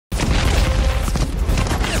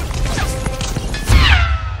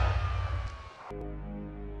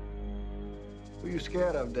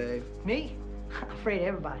scared of, Dave? Me? I'm afraid of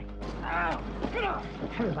everybody. Get off!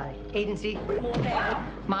 Everybody. Agency,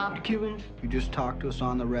 mob to Cubans. You just talk to us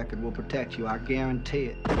on the record. We'll protect you. I guarantee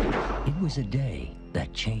it. It was a day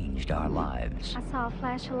that changed our lives. I saw a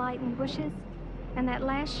flash of light in the bushes, and that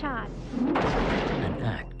last shot. An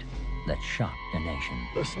act that shocked a nation.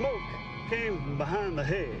 The smoke came from behind the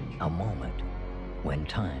hedge. A moment when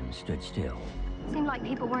time stood still. Seemed like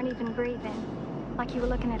people weren't even breathing, like you were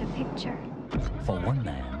looking at a picture. For one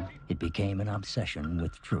man, it became an obsession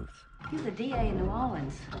with truth. You're the DA in New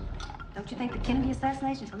Orleans. Don't you think the Kennedy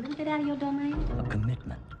assassination's a little bit out of your domain? A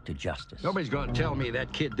commitment to justice. Nobody's gonna tell me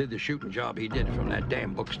that kid did the shooting job he did from that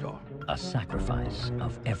damn bookstore. A sacrifice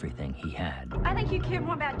of everything he had. I think you care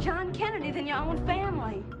more about John Kennedy than your own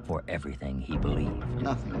family. For everything he believed.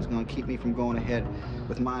 Nothing is going to keep me from going ahead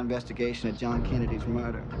with my investigation of John Kennedy's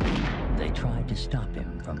murder. They tried to stop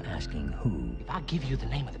him from asking who. If I give you the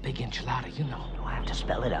name of the big enchilada, you know. Do I have to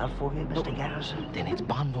spell it out for you, Mr. Garrison? Then it's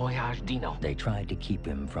Bon Voyage Dino. They tried to keep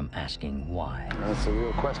him from asking why. That's the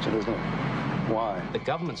real question, isn't it? Why? The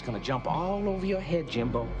government's gonna jump all over your head,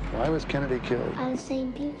 Jimbo. Why was Kennedy killed? Are the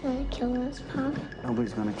same people that kill us, Pop?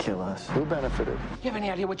 Nobody's going to kill us. Who benefited? You have any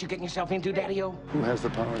idea what you're getting yourself into, Daddy-O? Who has the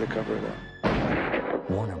power to cover it up?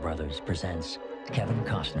 Warner Brothers presents Kevin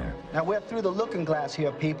Costner. Now, we're through the looking glass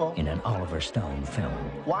here, people. In an Oliver Stone film.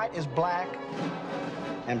 White is black,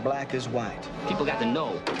 and black is white. People got to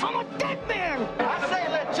know. I'm a dead man! I say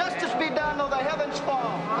let justice be done, though the heavens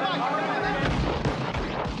fall. Come on,